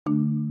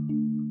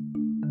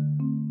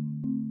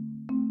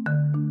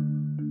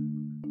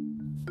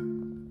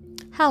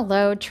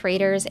Hello,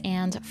 traders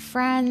and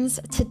friends.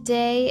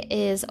 Today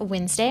is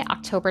Wednesday,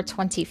 October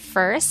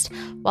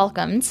 21st.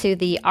 Welcome to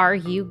the Are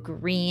You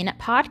Green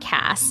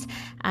podcast.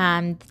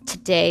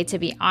 Today, to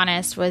be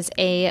honest, was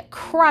a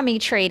crummy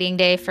trading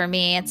day for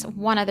me. It's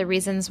one of the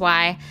reasons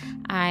why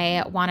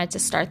I wanted to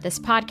start this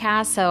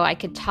podcast so I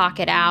could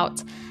talk it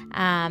out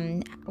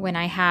when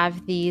I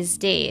have these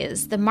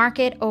days. The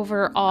market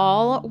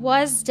overall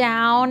was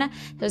down.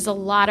 There's a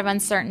lot of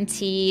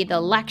uncertainty. The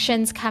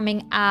election's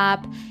coming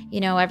up,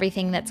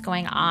 everything that's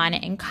going on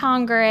in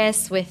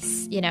Congress with,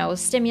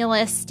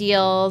 stimulus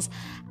deals.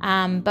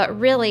 But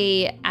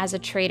really, as a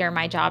trader,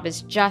 my job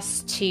is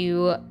just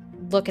to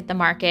look at the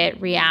market,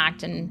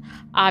 react, and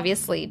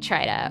obviously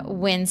try to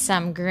win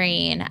some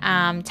green.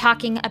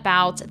 Talking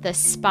about the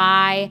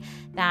SPY,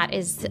 that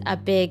is a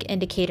big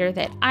indicator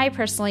that I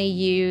personally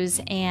use.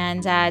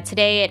 And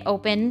today it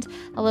opened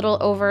a little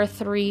over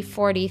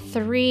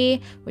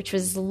 343, which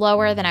was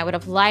lower than I would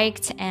have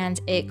liked.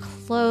 And it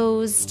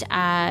closed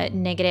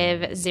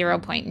negative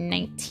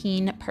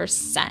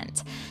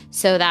 0.19%.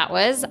 So that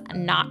was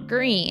not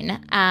green.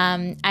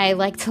 I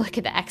like to look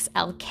at the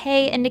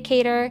XLK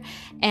indicator,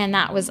 and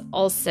that was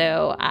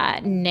also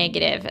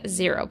negative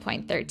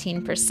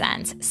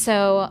 0.13%.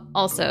 So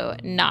also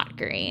not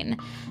green.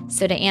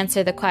 So to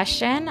answer the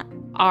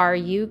question, are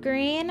you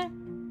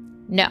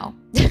green? No.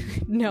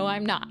 No,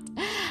 I'm not.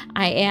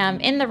 I am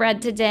in the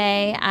red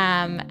today.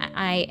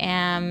 I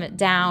am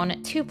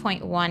down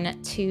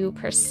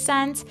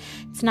 2.12%.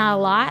 It's not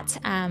a lot.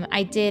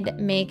 I did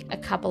make a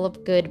couple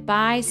of good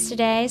buys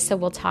today, so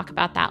we'll talk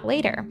about that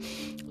later.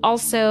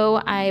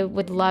 Also, I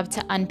would love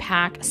to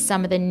unpack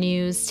some of the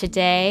news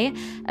today.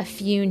 A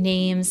few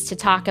names to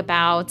talk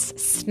about: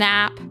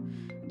 Snap,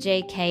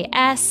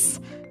 JKS,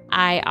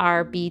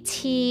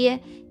 IRBT,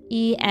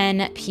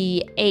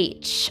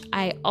 ENPH.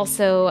 I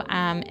also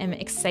am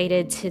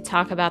excited to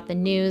talk about the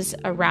news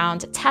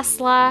around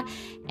Tesla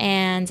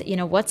and,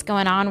 what's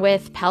going on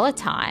with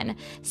Peloton.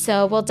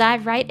 So we'll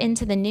dive right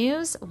into the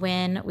news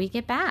when we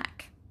get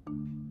back.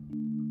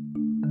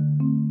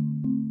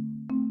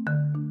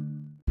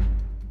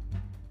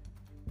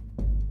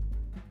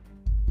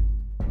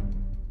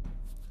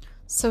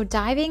 So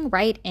diving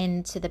right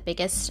into the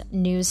biggest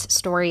news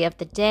story of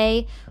the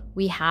day,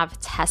 we have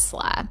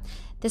Tesla.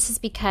 This is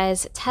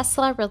because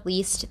Tesla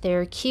released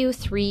their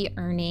Q3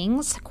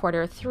 earnings,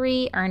 quarter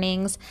 3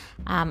 earnings.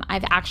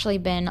 I've actually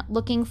been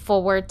looking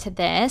forward to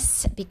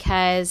this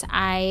because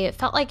I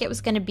felt like it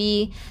was going to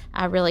be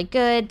really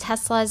good.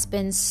 Tesla's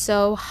been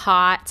so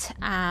hot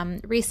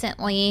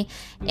recently,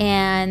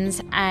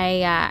 and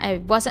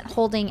I wasn't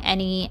holding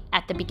any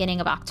at the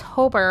beginning of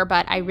October,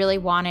 but I really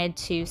wanted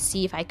to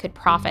see if I could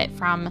profit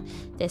from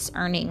this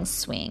earnings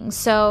swing.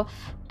 So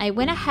I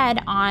went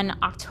ahead on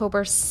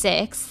October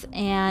 6th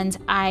and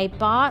I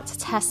bought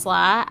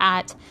Tesla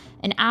at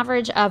an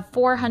average of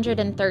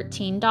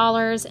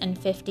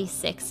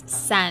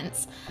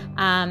 $413.56.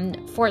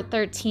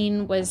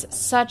 $413 was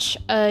such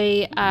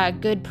a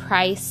good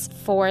price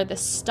for the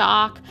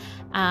stock.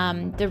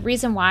 The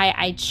reason why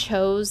I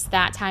chose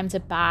that time to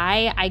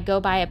buy, I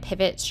go by a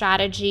pivot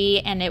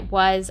strategy, and it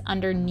was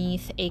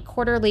underneath a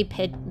quarterly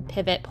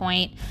pivot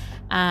point.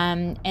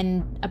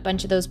 And a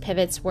bunch of those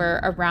pivots were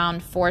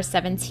around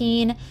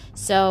 417.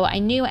 So I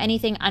knew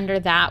anything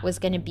under that was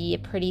going to be a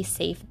pretty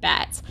safe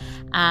bet.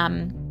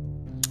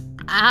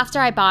 After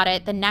I bought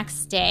it, the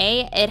next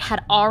day, it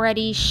had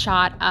already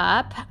shot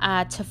up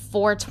to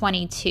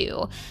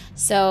 422.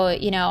 So,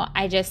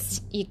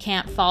 you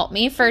can't fault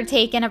me for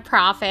taking a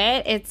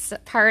profit. It's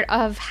part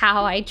of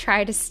how I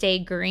try to stay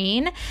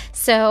green.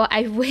 So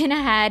I went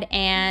ahead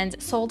and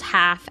sold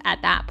half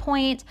at that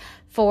point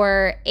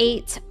for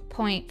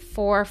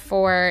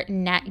 8.44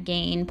 net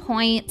gain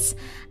points.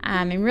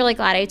 I'm really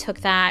glad I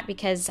took that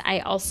because I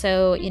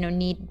also,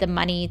 need the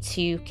money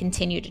to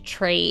continue to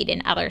trade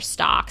in other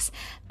stocks.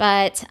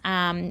 But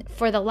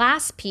for the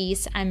last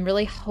piece, I'm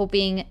really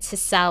hoping to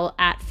sell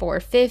at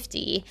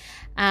 450.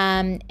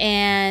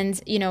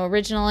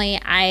 Originally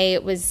I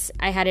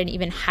had an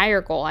even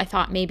higher goal. I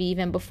thought maybe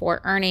even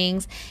before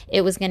earnings,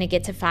 it was going to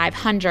get to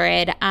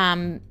 500.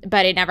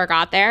 But it never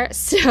got there.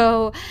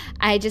 So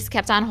I just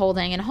kept on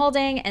holding.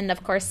 And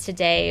of course,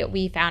 today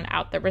we found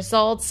out the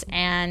results,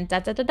 and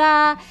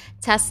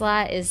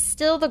Tesla is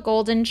still the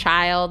golden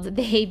child.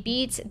 They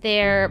beat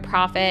their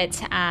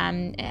profit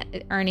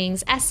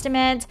earnings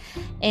estimate,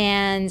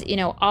 and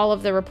all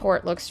of the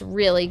report looks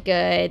really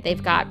good.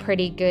 They've got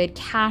pretty good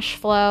cash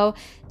flow.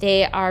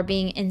 They are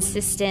being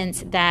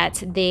insistent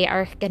that they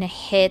are going to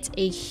hit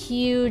a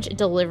huge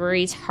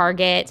delivery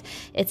target.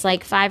 It's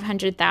like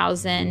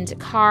 500,000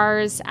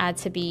 cars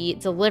to be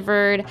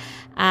delivered,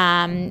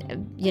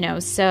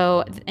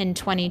 so in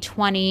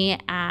 2020,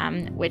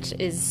 which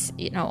is,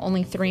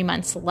 only 3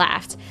 months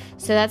left.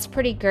 So that's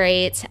pretty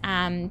great.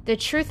 The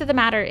truth of the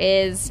matter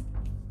is,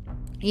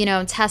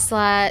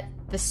 Tesla,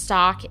 the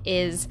stock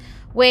is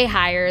way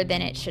higher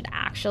than it should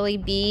actually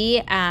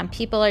be.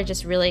 People are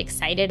just really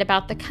excited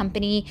about the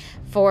company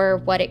for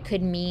what it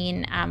could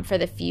mean for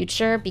the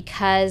future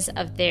because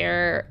of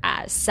their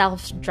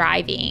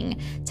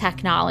self-driving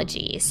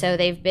technology. So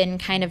they've been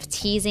kind of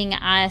teasing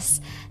us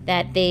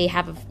that they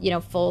have,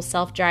 full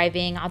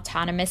self-driving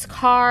autonomous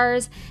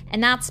cars.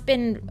 And that's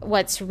been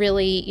what's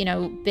really,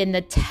 been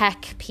the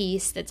tech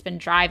piece that's been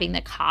driving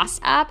the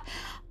cost up.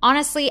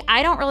 Honestly,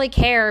 I don't really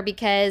care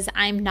because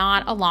I'm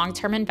not a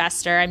long-term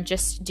investor. I'm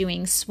just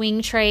doing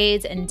swing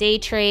trades and day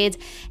trades.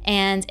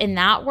 And in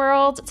that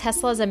world,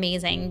 Tesla is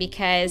amazing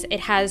because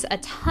it has a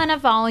ton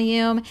of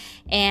volume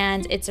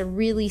and it's a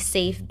really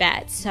safe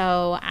bet.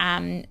 So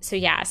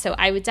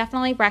I would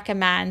definitely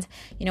recommend,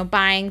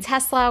 buying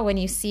Tesla when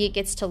you see it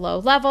gets to low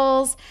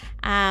levels,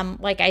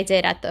 like I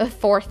did at the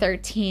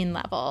 413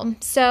 level.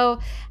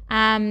 So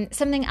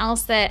something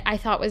else that I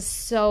thought was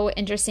so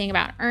interesting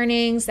about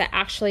earnings that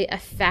actually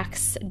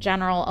affects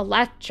General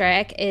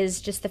Electric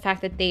is just the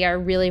fact that they are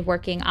really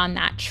working on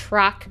that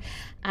truck.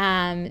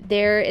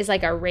 There is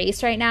like a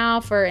race right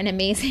now for an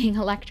amazing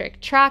electric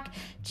truck.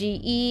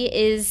 GE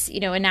is,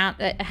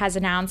 has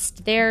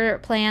announced their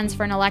plans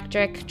for an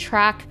electric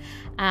truck.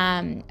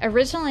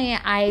 Originally,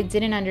 I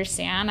didn't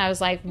understand. I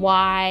was like,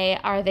 why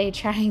are they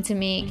trying to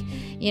make,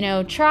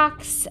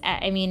 trucks?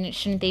 I mean,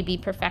 shouldn't they be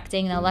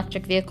perfecting the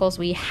electric vehicles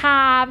we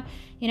have,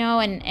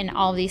 and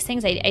all of these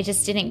things? I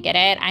just didn't get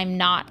it. I'm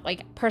not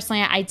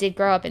personally, I did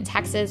grow up in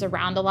Texas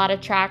around a lot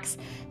of trucks.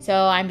 So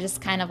I'm just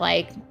kind of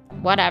like,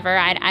 whatever.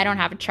 I don't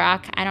have a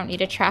truck. I don't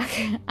need a truck.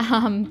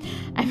 I'm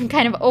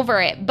kind of over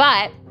it,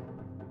 but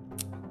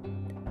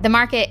the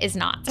market is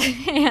not.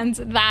 And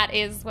that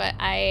is what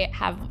I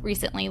have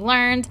recently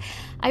learned.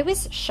 I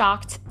was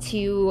shocked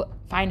to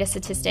find a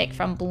statistic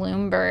from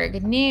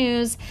Bloomberg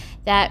News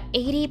that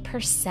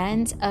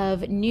 80%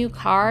 of new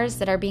cars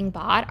that are being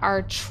bought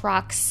are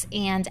trucks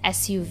and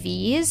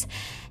SUVs.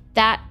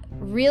 That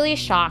really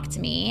shocked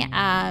me.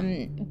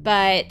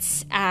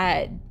 But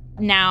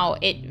now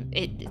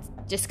it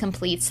just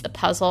completes the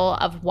puzzle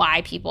of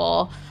why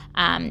people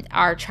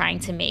are trying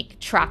to make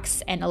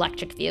trucks and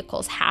electric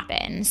vehicles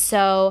happen.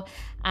 So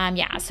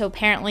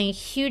apparently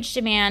huge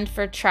demand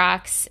for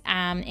trucks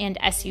and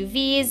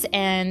SUVs,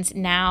 and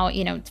now,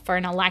 for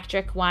an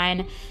electric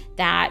one,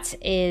 that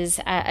is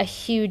a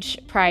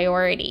huge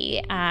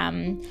priority.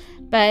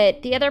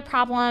 But the other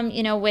problem,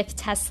 with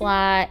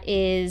Tesla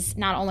is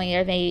not only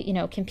are they,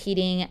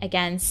 competing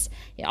against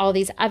all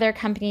these other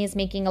companies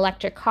making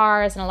electric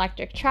cars and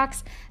electric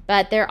trucks,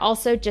 but they're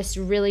also just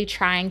really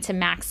trying to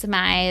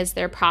maximize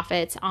their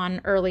profits on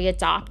early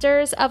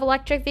adopters of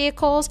electric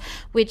vehicles,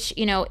 which,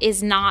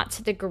 is not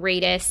the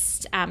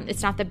greatest,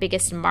 it's not the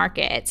biggest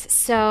market.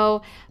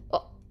 So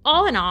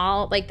all in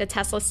all, the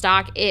Tesla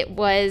stock, it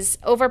was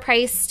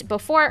overpriced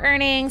before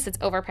earnings. It's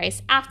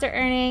overpriced after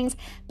earnings,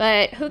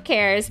 but who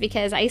cares?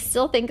 Because I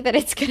still think that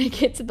it's going to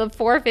get to the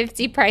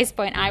 450 price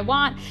point I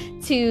want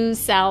to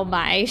sell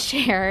my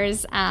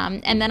shares.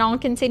 And then I'll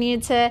continue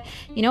to,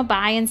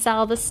 buy and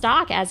sell the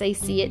stock as I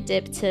see it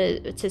dip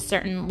to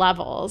certain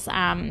levels.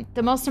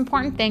 The most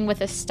important thing with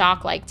a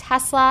stock like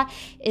Tesla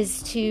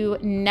is to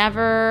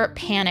never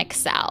panic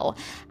sell.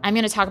 I'm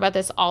going to talk about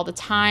this all the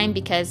time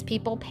because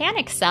people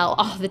panic sell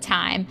all the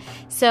time.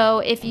 So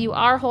if you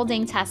are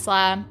holding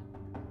Tesla,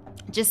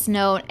 just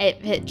note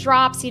if it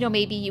drops,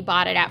 maybe you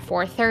bought it at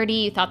 430,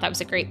 you thought that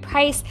was a great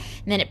price,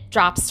 and then it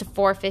drops to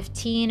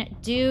 415,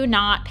 do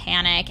not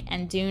panic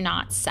and do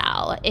not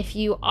sell. If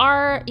you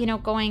are,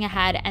 going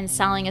ahead and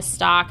selling a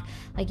stock,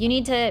 you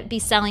need to be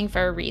selling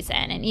for a reason.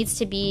 It needs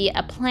to be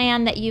a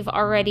plan that you've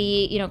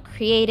already,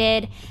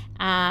 created.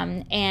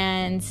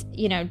 And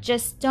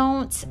just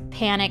don't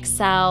panic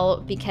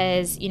sell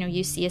because,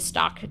 you see a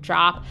stock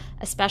drop,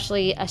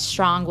 especially a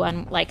strong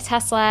one like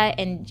Tesla,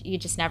 and you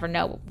just never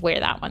know where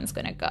that one's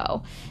going to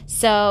go.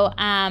 So,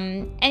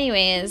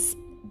 anyways,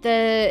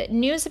 the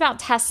news about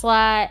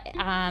Tesla,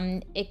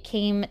 it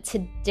came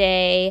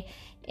today,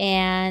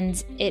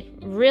 and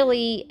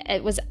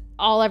it was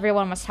all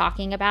everyone was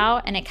talking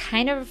about. And it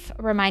kind of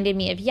reminded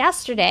me of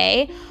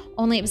yesterday,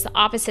 only it was the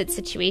opposite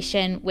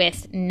situation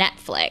with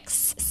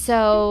Netflix.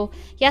 So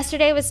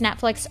yesterday was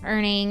Netflix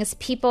earnings.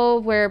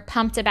 People were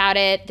pumped about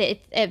it.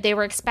 They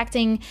were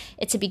expecting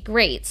it to be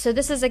great. So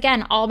this is,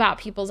 again, all about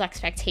people's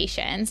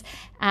expectations.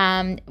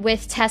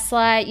 With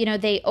Tesla,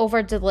 they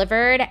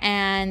over-delivered,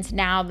 and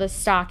now the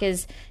stock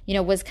is,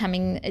 was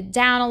coming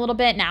down a little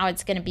bit. Now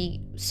it's going to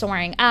be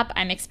soaring up.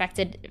 I'm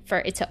expected for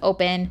it to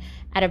open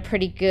at a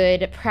pretty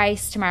good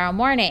price tomorrow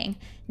morning.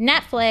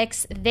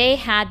 Netflix, they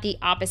had the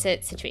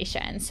opposite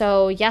situation.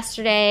 So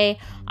yesterday,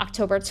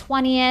 October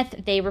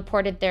 20th, they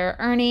reported their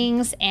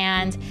earnings,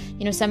 and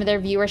some of their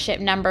viewership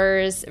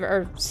numbers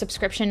or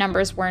subscription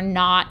numbers were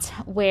not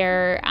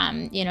where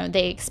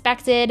they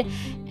expected,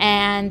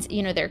 and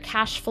their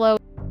cash flow.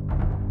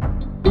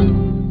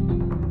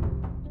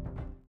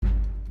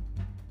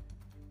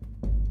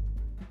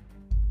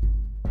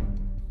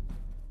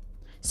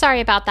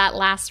 Sorry about that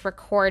last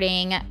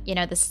recording.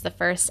 This is the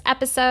first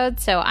episode,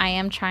 so I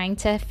am trying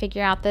to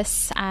figure out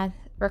this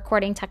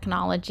recording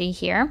technology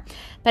here.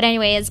 But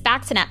anyways,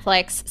 back to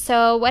Netflix.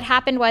 So what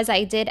happened was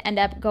I did end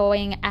up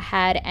going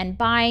ahead and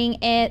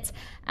buying it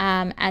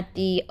at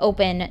the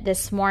open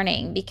this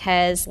morning,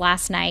 because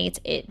last night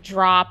it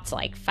dropped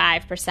like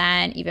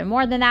 5%, even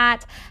more than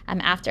that,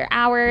 after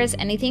hours.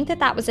 And I think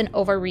that was an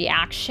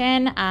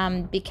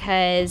overreaction,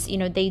 because,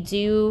 they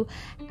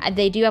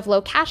do have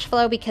low cash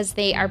flow because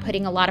they are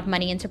putting a lot of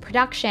money into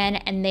production,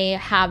 and they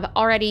have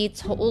already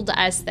told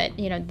us that,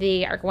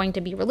 they are going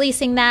to be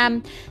releasing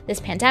them. This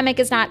pandemic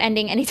is not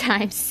ending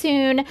anytime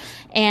soon,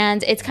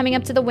 and it's coming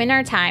up to the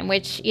winter time,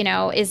 which,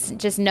 is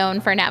just known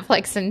for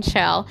Netflix and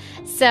chill.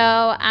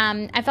 So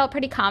I felt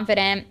pretty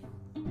confident.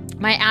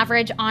 My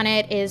average on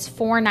it is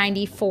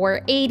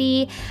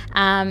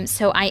 $494.80.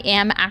 So I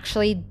am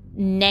actually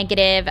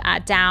negative,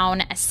 down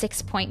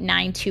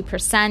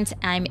 6.92%.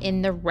 I'm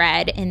in the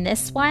red in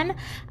this one.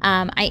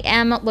 I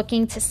am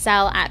looking to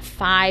sell at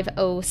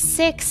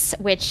 506,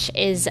 which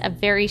is a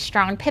very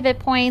strong pivot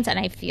point, and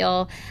I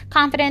feel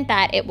confident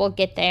that it will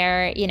get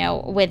there,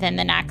 within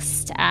the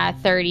next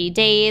 30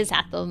 days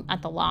at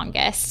the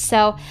longest.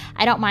 So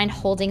I don't mind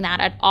holding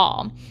that at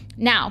all.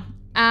 Now,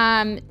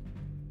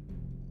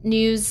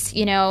 news,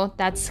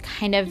 that's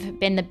kind of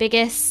been the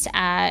biggest,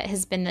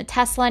 has been the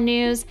Tesla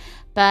news.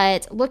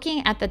 But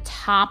looking at the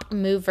top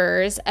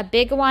movers, a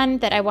big one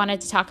that I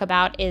wanted to talk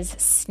about is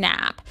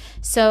Snap.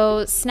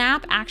 So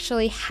Snap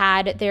actually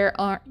had their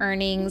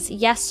earnings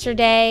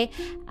yesterday,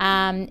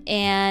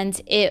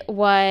 and it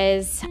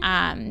was,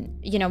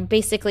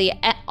 basically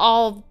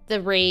all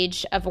the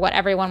rage of what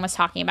everyone was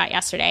talking about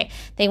yesterday.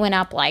 They went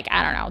up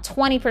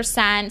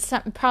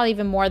 20%, probably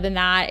even more than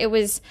that. It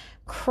was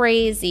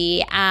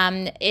crazy.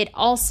 It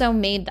also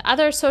made the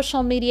other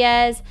social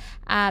medias,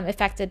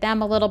 affected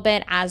them a little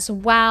bit as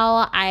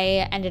well.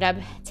 I ended up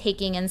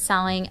taking and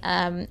selling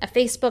a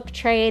Facebook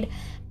trade.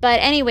 But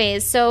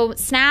anyways, so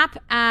Snap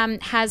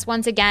has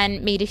once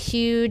again made a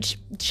huge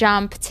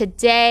jump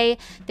today.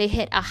 They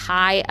hit a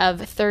high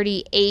of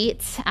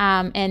 38,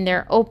 and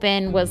their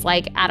open was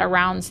at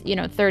around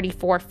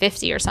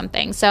 34.50 or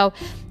something. So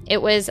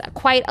it was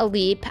quite a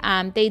leap.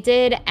 They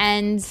did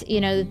end,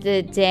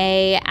 the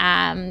day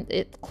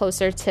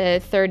closer to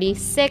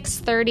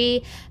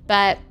 36.30,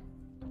 but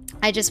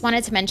I just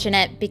wanted to mention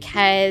it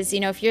because,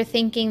 if you're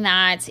thinking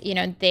that,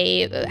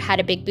 they had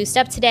a big boost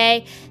up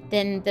today,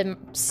 then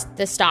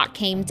the stock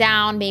came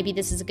down, maybe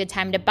this is a good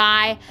time to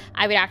buy,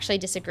 I would actually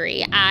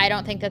disagree. I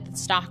don't think that the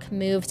stock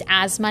moved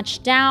as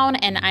much down,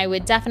 and I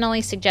would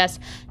definitely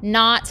suggest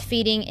not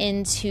feeding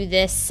into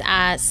this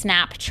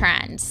Snap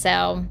trend.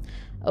 So,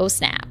 oh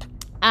snap.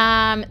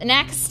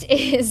 Next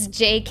is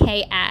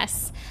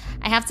JKS.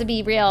 I have to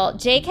be real.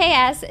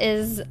 JKS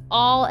is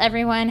all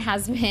everyone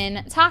has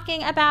been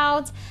talking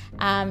about.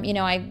 I'm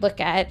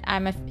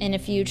in a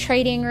few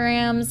trading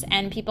rooms,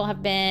 and people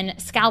have been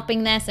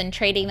scalping this and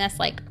trading this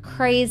like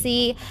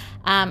crazy.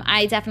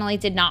 I definitely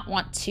did not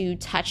want to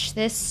touch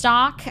this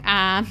stock,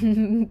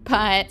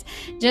 but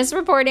just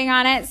reporting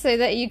on it so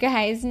that you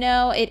guys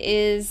know it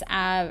is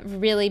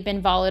really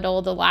been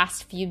volatile the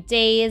last few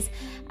days.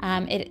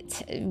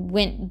 It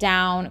went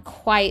down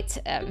quite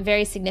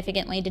very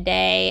significantly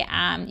today.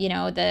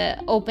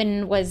 The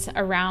open was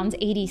around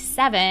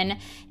 87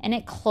 and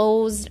it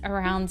closed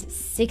around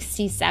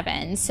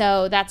 67.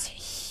 So that's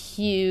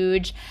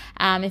huge.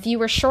 If you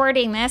were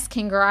shorting this,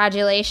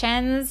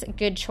 congratulations.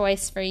 Good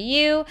choice for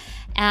you.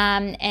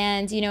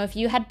 If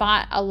you had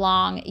bought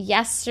along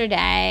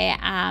yesterday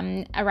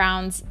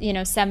around,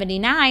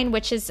 79,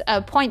 which is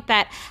a point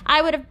that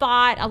I would have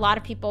bought. A lot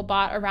of people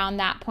bought around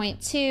that point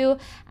too.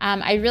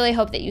 I really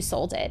hope that you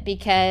sold it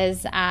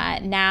because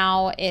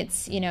now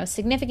it's,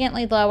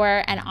 significantly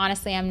lower. And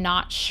honestly, I'm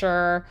not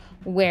sure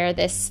where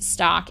this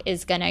stock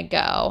is going to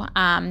go.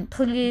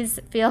 Please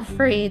feel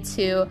free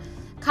to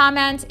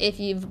comment if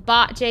you've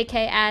bought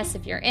JKS,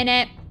 if you're in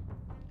it,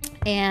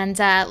 and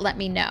let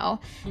me know.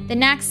 The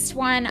next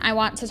one I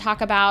want to talk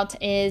about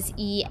is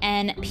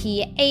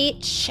ENPH.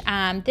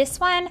 This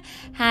one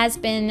has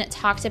been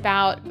talked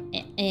about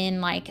in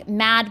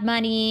Mad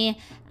Money,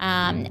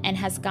 and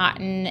has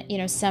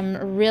gotten, some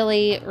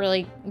really,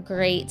 really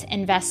great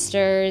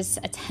investors'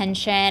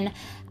 attention.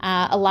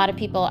 A lot of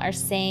people are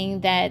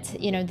saying that,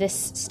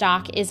 this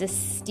stock is a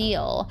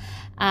steal.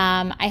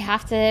 I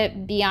have to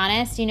be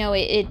honest,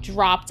 it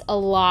dropped a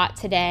lot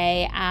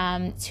today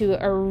to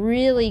a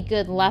really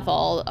good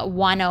level,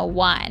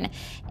 101.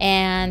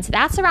 And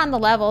that's around the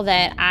level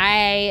that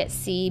I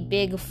see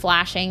big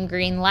flashing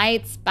green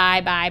lights,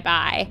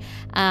 buy.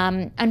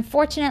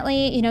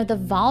 Unfortunately, the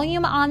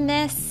volume on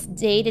this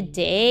day to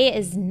day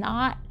is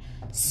not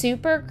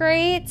super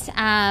great.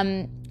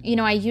 I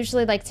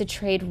usually like to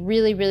trade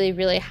really, really,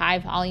 really high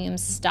volume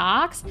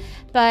stocks,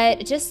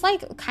 but just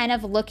kind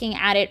of looking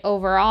at it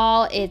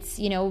overall, it's,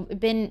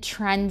 been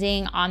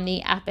trending on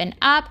the up and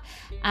up.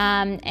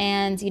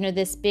 And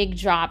this big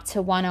drop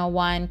to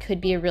 101 could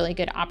be a really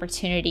good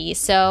opportunity.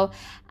 So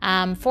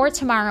For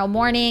tomorrow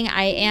morning,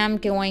 I am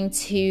going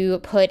to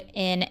put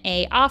in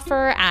a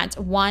offer at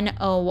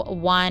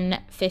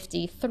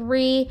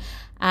 101.53.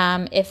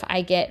 If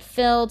I get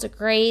filled,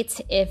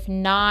 great. If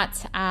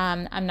not,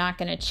 I'm not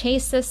going to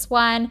chase this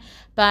one,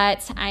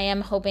 but I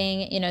am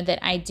hoping, that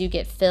I do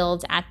get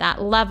filled at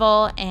that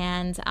level,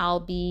 and I'll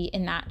be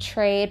in that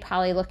trade,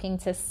 probably looking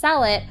to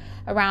sell it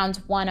around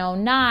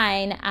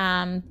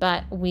 109,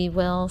 but we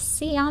will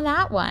see on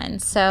that one.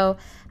 So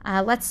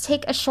let's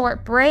take a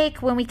short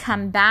break. When we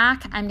come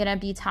back, I'm going to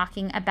be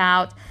talking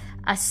about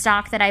a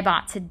stock that I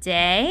bought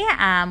today,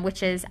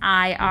 which is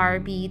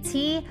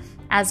IRBT,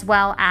 as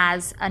well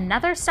as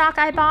another stock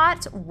I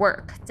bought,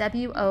 Work,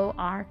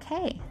 WORK.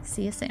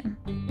 See you soon.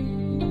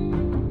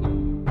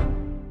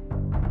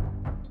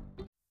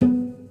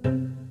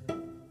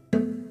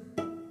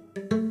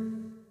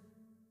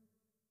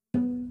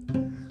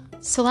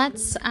 So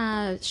let's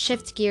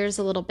shift gears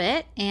a little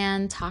bit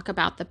and talk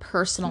about the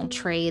personal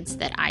trades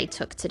that I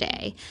took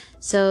today.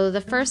 So the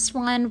first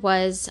one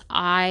was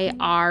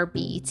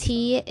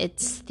IRBT.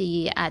 It's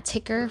the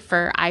ticker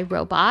for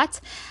iRobot,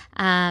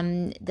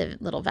 the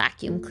little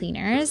vacuum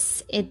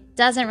cleaners. It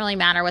doesn't really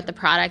matter what the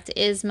product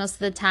is most of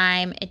the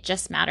time. It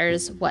just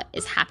matters what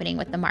is happening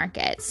with the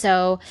market.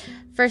 So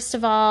first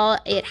of all,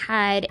 it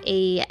had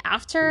a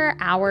after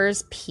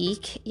hours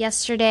peak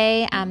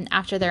yesterday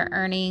after their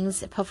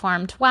earnings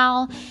performed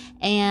well.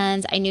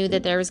 And I knew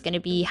that there was going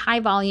to be high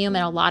volume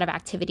and a lot of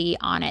activity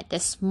on it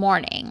this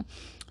morning.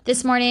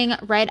 This morning,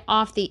 right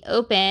off the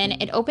open,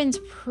 it opened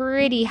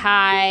pretty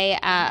high,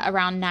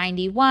 around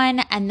 91,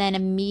 and then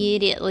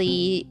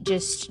immediately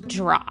just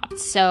dropped.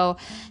 So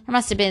there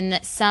must have been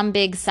some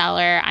big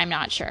seller, I'm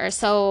not sure.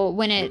 So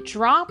when it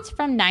dropped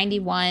from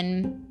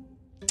 91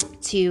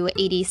 to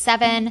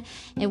 87,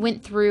 it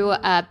went through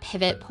a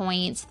pivot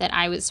point that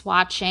I was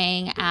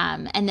watching,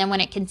 and then when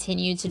it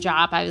continued to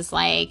drop, I was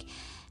like,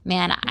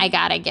 man, I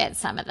gotta get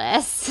some of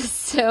this.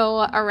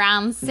 So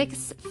around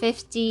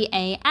 6:50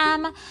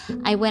 a.m.,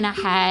 I went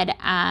ahead,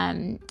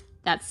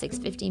 that's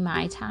 6:50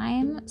 my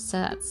time, so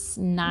that's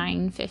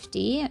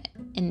 9:50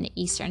 in the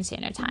Eastern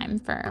Standard Time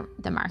for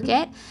the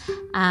market.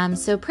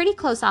 So pretty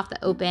close off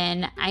the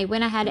open. I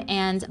went ahead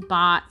and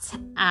bought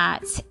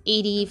at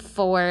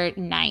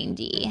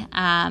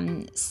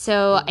 84.90.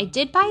 So I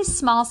did buy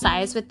small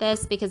size with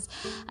this because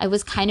I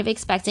was kind of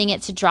expecting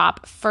it to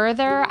drop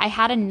further. I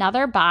had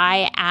another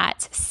buy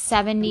at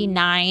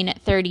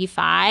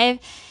 79.35.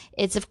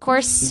 It's of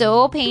course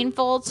so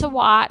painful to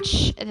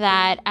watch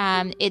that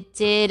it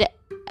did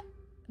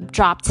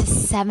dropped to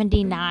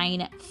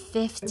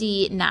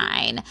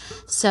 79.59.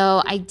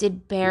 So I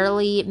did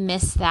barely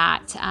miss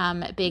that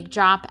big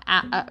drop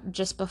at,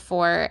 just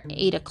before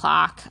 8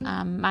 o'clock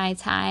my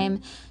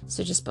time.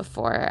 So just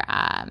before,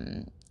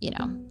 10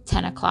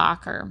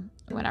 o'clock or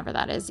whatever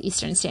that is,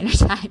 Eastern Standard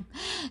Time.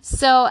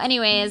 So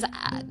anyways,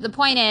 the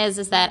point is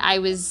that I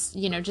was,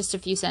 just a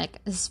few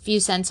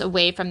cents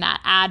away from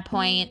that add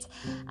point,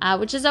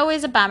 which is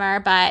always a bummer,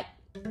 but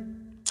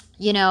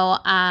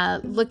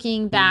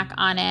looking back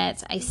on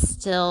it, I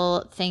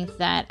still think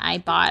that I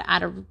bought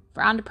at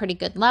around a pretty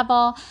good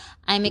level.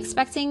 I'm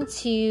expecting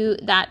for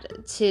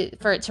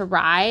it to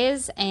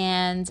rise,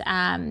 and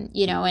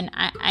and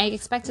I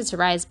expect it to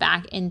rise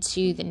back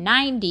into the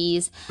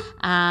 90s,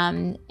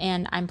 and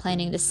I'm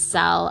planning to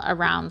sell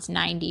around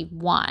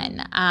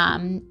 91.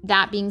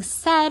 That being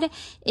said,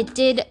 it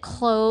did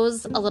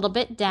close a little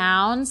bit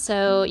down,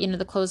 so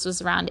the close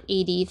was around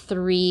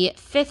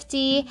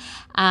 83.50.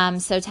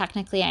 So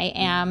technically, I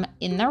am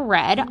in the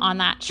red on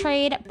that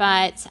trade,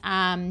 but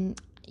I'm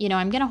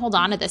going to hold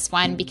on to this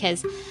one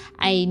because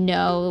I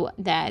know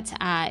that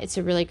it's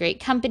a really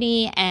great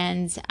company,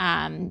 and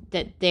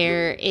that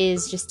there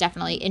is just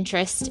definitely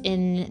interest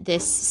in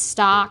this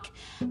stock.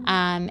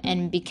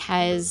 And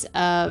because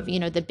of,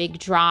 the big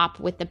drop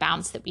with the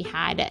bounce that we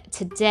had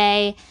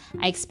today,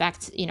 I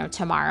expect,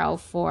 tomorrow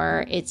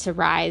for it to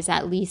rise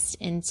at least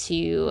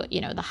into,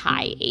 the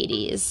high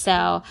 80s.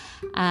 So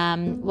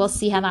we'll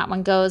see how that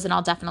one goes, and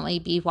I'll definitely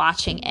be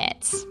watching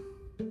it.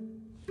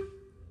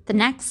 The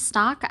next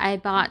stock I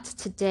bought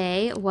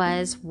today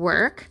was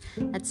Work.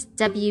 That's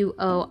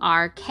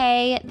WORK.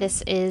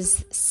 This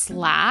is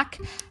Slack,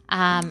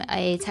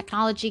 a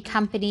technology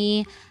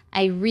company.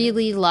 I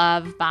really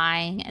love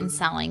buying and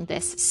selling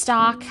this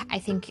stock. I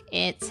think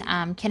it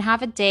can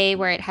have a day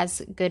where it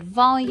has good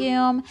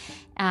volume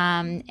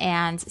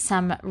and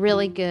some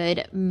really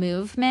good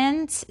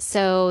movement.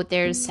 So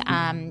there's,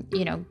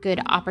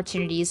 good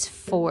opportunities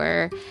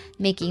for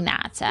making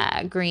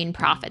that green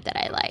profit that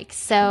I like.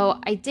 So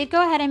I did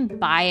go ahead and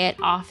buy it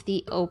off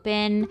the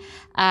open,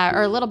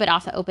 or a little bit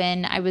off the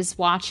open. I was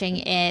watching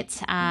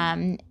it.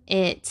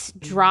 It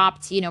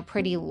dropped,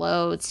 pretty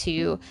low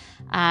to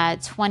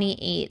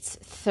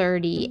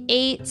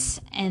 28.38.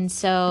 And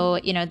so,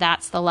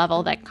 that's the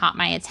level that caught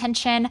my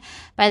attention.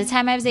 By the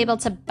time I was able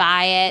to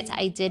buy it,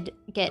 I did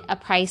get a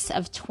price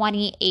of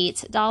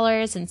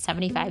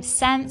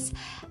 $28.75.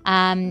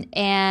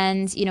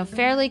 And,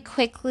 fairly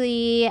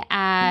quickly,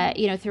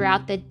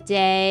 throughout the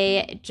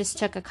day, it just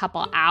took a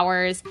couple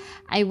hours.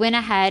 I went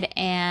ahead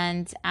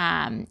and,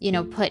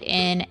 put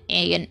in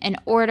an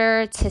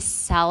order to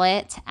sell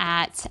it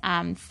at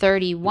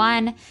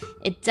 31.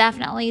 It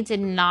definitely did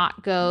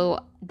not go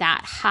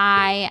that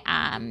high.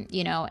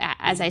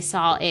 As I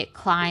saw it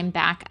climb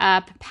back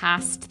up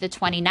past the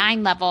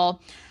 29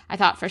 level, I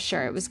thought for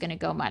sure it was going to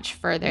go much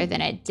further than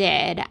it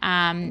did.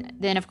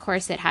 Then, of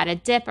course, it had a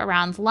dip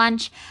around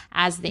lunch,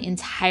 as the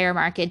entire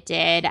market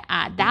did.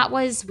 That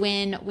was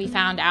when we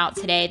found out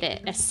today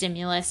that a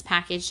stimulus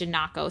package did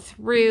not go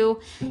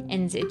through,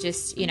 and it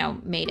just,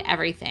 made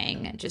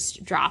everything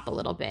just drop a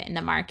little bit in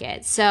the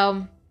market.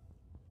 So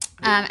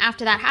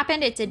after that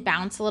happened, it did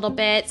bounce a little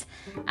bit,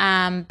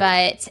 I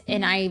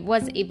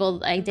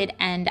did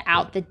end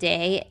out the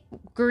day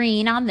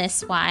green on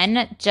this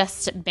one,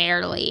 just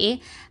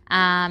barely.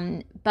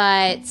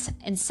 But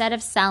instead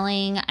of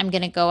selling, I'm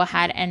going to go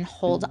ahead and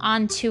hold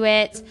on to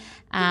it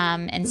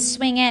and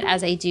swing it,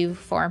 as I do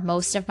for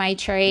most of my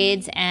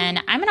trades. And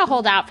I'm going to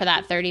hold out for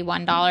that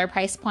 $31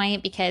 price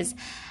point, because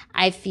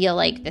I feel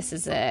like this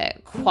is a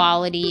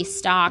quality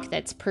stock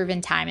that's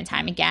proven time and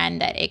time again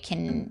that it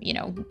can,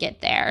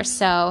 get there.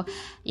 So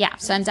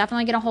I'm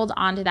definitely going to hold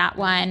on to that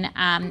one.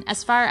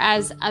 As far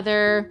as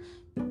other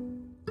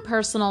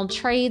personal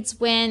trades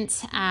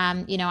went,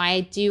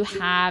 I do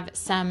have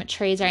some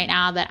trades right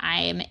now that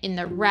I'm in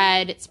the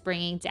red. It's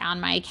bringing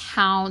down my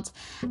account.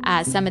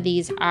 Some of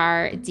these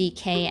are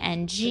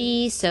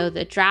DKNG, so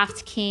the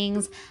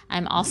DraftKings.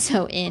 I'm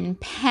also in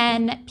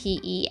PENN,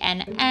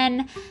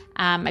 PENN.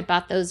 I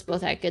bought those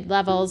both at good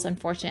levels.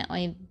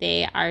 Unfortunately,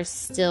 they are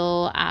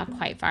still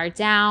quite far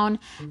down.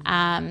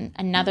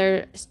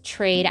 Another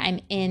trade I'm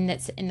in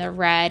that's in the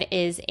red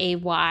is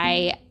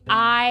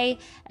AYI,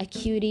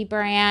 Acuity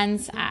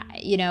Brands.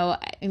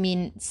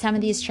 Some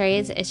of these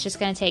trades, it's just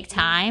going to take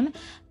time,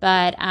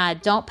 but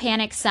don't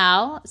panic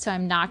sell. So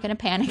I'm not going to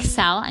panic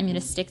sell. I'm going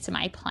to stick to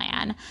my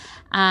plan.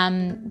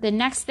 The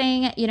next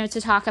thing,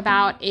 to talk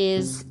about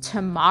is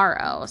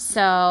tomorrow.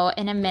 So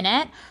in a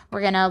minute,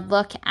 we're going to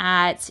look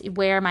at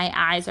where my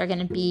eyes are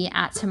going to be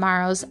at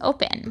tomorrow's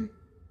open.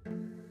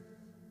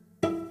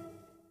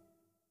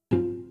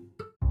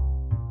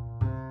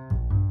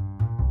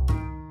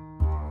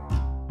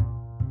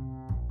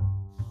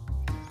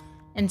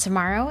 And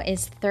tomorrow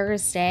is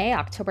Thursday,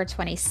 October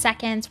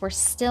 22nd. We're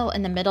still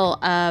in the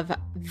middle of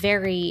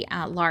very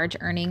large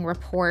earning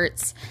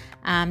reports.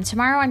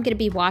 Tomorrow I'm going to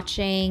be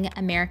watching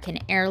American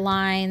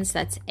Airlines,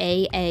 that's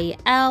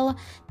AAL.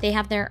 They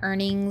have their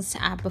earnings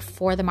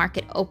before the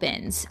market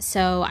opens.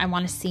 So I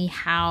want to see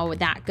how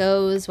that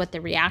goes, what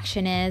the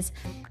reaction is.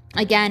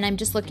 Again, I'm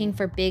just looking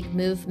for big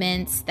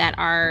movements that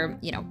are,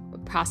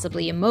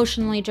 possibly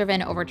emotionally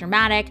driven, over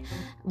dramatic.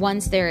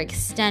 Once they're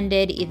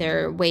extended,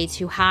 either way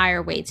too high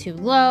or way too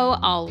low,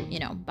 I'll,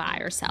 buy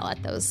or sell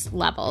at those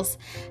levels.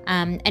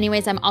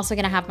 Anyways, I'm also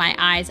going to have my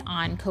eyes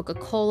on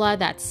Coca-Cola.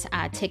 That's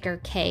ticker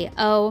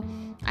KO.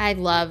 I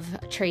love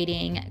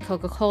trading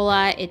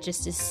Coca-Cola. It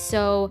just is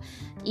so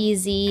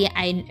easy.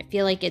 I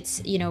feel like it's,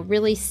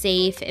 really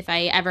safe. If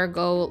I ever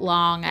go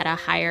long at a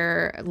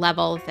higher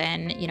level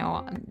than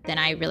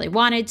I really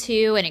wanted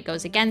to, and it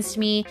goes against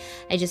me,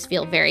 I just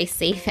feel very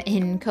safe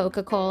in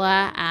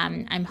Coca-Cola.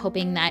 I'm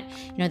hoping that,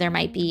 there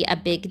might be a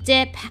big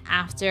dip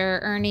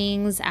after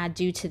earnings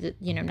due to the,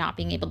 not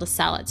being able to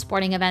sell at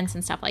sporting events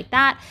and stuff like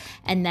that.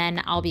 And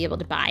then I'll be able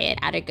to buy it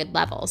at a good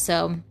level.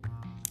 So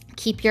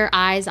keep your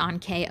eyes on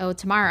KO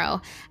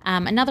tomorrow.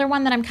 Another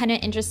one that I'm kind of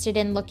interested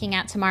in looking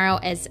at tomorrow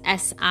is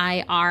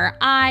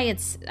SIRI.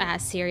 It's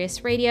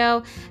Sirius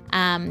Radio.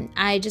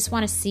 I just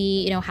want to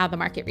see, how the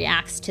market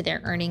reacts to their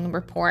earning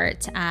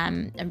report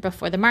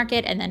before the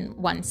market, and then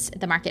once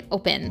the market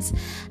opens.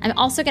 I'm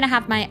also going to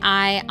have my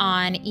eye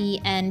on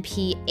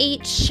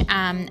ENPH.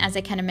 As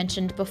I kind of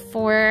mentioned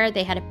before,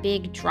 they had a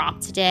big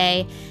drop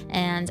today,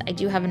 and I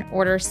do have an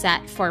order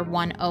set for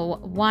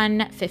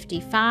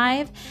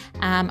 101.55.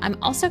 I'm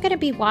also going to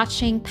be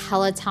watching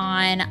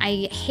Peloton.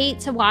 I hate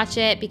to watch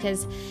it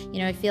because,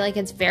 I feel like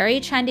it's very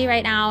trendy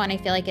right now, and I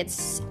feel like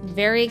it's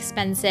very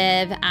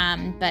expensive.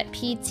 But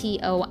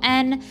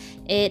PTON,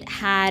 it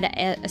had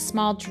a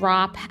small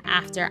drop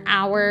after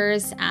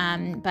hours,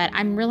 but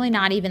I'm really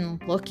not even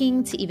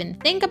looking to even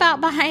think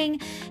about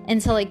buying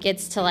until it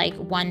gets to like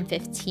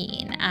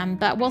 115.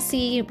 But we'll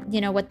see,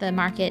 what the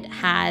market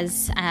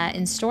has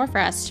in store for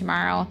us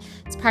tomorrow.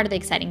 It's part of the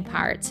exciting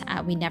part.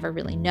 We never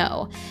really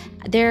know.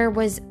 There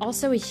was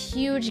also a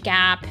huge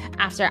gap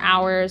after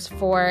hours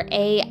for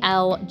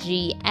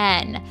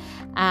ALGN.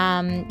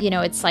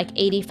 It's like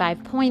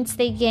 85 points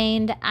they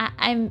gained.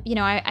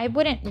 I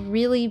wouldn't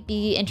really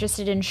be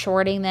interested in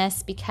shorting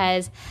this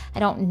because I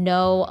don't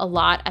know a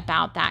lot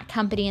about that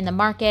company in the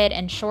market,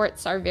 and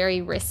shorts are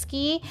very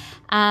risky.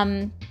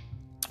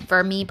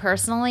 For me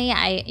personally,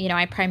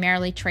 I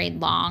primarily trade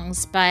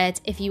longs,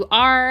 but if you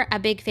are a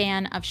big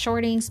fan of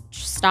shorting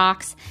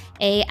stocks,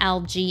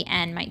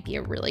 ALGN might be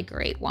a really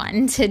great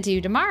one to do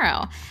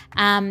tomorrow.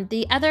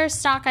 The other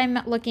stock I'm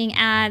looking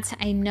at,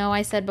 I know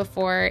I said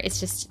before,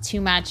 it's just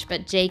too much,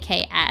 but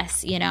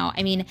JKS,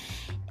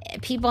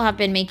 people have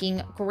been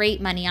making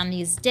great money on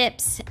these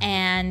dips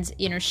and,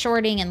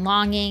 shorting and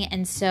longing.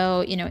 And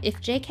so, if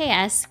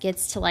JKS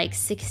gets to like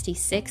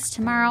 66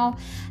 tomorrow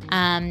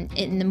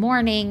in the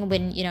morning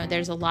when,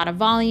 there's a lot of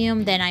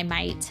volume, then I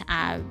might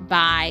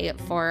buy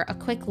for a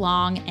quick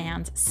long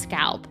and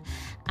scalp.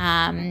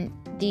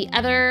 The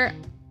other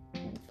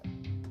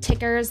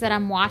tickers that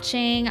I'm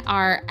watching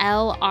are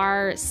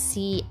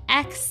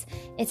LRCX.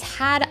 It's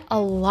had a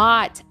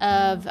lot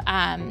of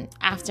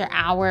after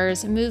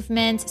hours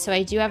movement. So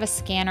I do have a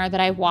scanner that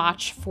I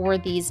watch for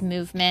these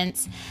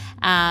movements.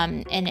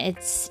 And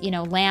it's,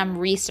 Lam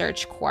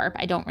Research Corp.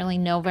 I don't really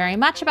know very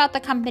much about the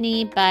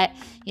company, but,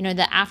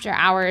 the after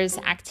hours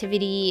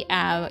activity,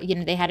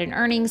 they had an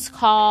earnings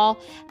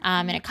call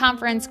and a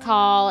conference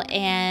call.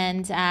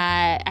 And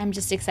I'm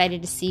just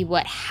excited to see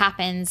what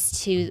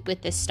happens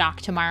with this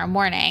stock tomorrow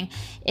morning.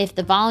 If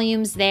the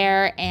volume's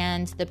there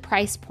and the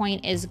price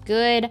point is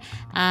good,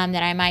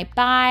 that I might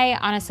buy.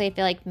 Honestly, I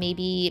feel like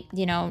maybe,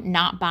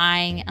 not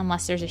buying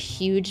unless there's a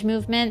huge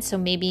movement. So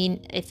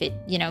maybe if it,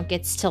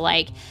 gets to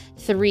like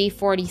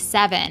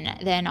 347,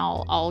 then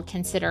I'll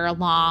consider a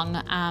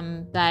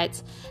long.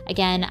 But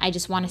again, I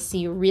just want to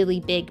see really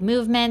big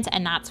movement,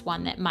 and that's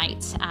one that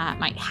might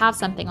have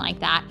something like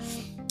that.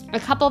 A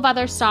couple of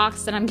other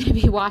stocks that I'm going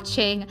to be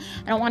watching.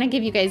 I don't want to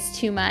give you guys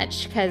too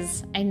much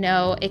because I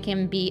know it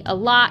can be a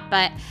lot,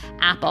 but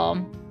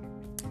Apple,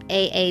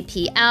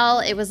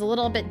 AAPL, it was a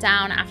little bit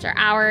down after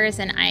hours,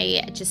 and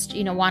I just,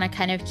 want to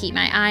kind of keep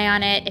my eye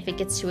on it. If it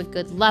gets to a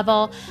good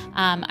level,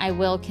 I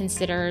will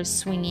consider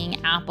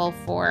swinging Apple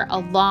for a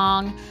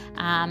long.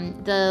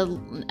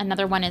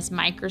 Another one is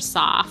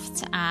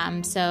Microsoft.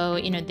 So,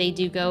 they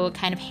do go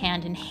kind of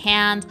hand in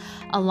hand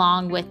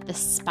along with the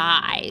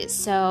SPY.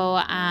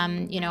 So,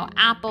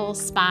 Apple,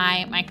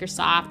 SPY,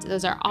 Microsoft,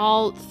 those are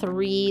all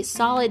three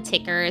solid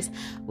tickers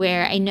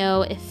where I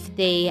know if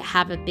they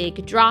have a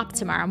big drop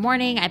tomorrow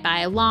morning, I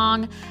buy a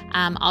long,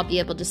 I'll be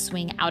able to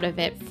swing out of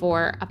it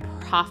for a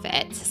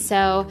profit.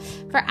 So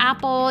for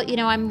Apple,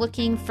 I'm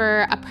looking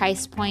for a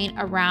price point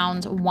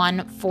around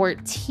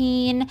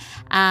 114.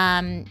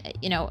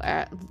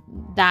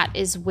 That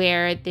is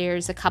where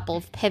there's a couple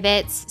of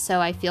pivots. So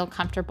I feel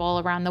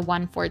comfortable around the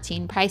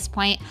 114 price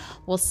point.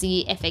 We'll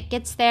see if it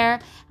gets there.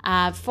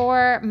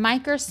 For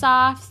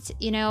Microsoft,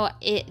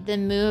 the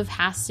move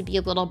has to be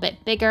a little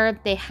bit bigger.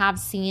 They have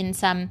seen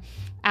some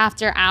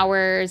after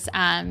hours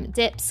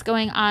dips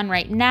going on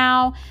right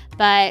now,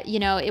 but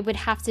it would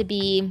have to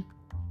be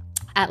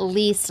at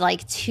least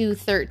like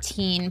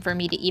 213 for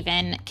me to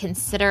even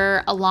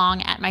consider a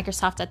long at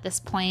Microsoft at this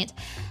point.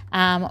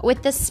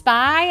 With the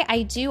SPY,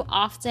 I do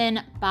often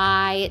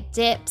buy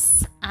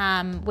dips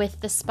with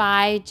the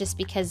SPY just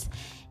because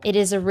it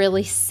is a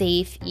really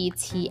safe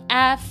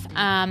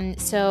ETF.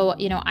 So,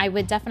 I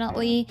would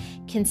definitely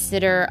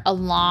consider a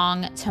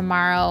long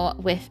tomorrow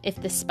if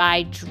the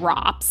SPY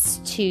drops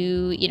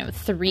to,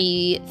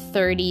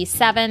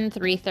 337,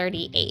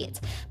 338.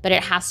 But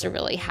it has to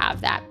really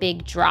have that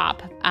big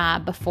drop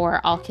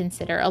before I'll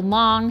consider a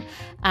long.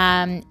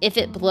 If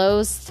it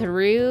blows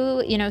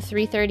through,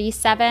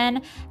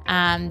 337,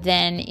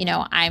 then,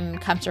 I'm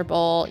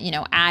comfortable,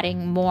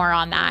 adding more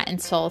on that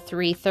until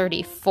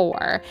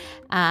 334.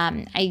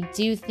 I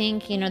do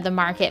think, the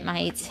market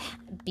might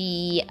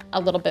be a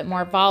little bit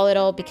more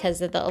volatile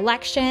because of the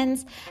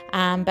elections.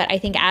 But I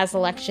think as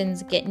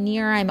elections get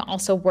near, I'm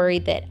also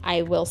worried that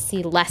I will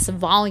see less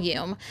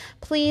volume.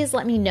 Please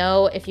let me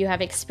know if you have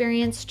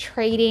experience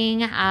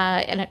trading in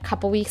a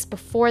couple weeks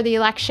before the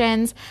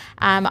elections.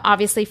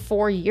 Obviously,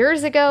 4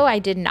 years ago, I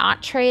did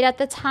not trade at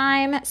the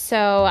time.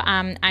 So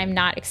I'm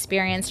not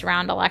experienced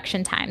around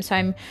election time. So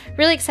I'm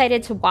really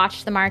excited to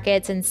watch the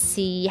markets and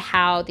see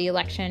how the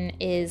election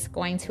is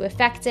going to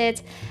affect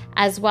it,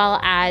 as well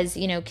as,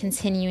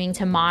 continuing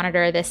to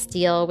monitor this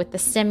deal with the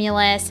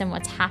stimulus and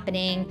what's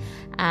happening,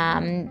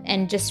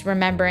 and just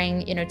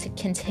remembering, to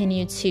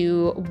continue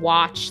to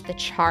watch the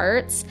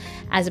charts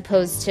as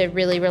opposed to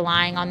really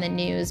relying on the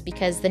news,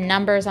 because the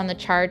numbers on the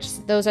charts,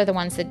 those are the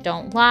ones that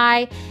don't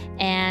lie,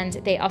 and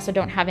they also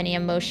don't have any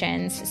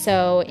emotions.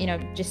 So,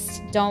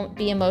 just don't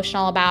be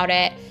emotional about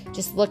it.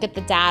 Just look at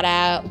the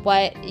data,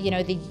 what,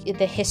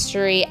 the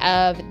history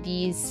of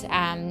these,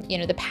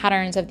 the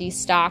patterns of these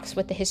stocks,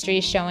 what the history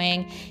is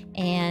showing,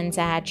 and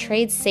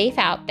trade safe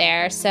out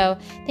there. So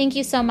thank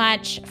you so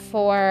much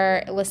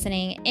for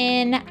listening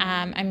in.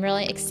 I'm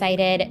really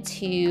excited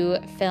to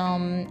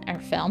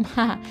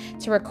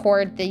to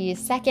record the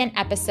second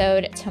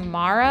episode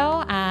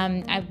tomorrow.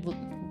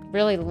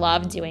 really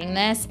love doing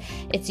this.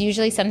 It's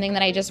usually something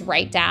that I just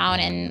write down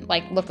and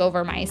like look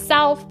over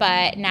myself,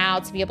 but now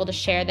to be able to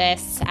share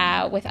this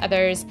with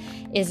others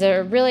is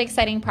a really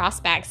exciting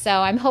prospect. So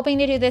I'm hoping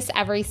to do this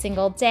every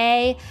single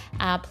day.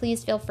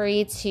 Please feel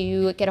free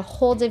to get a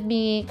hold of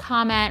me,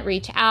 comment,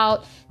 reach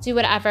out, do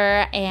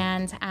whatever,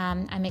 and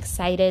I'm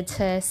excited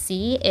to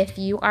see if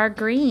you are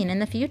green in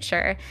the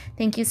future.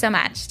 Thank you so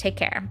much. Take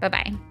care.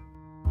 Bye-bye.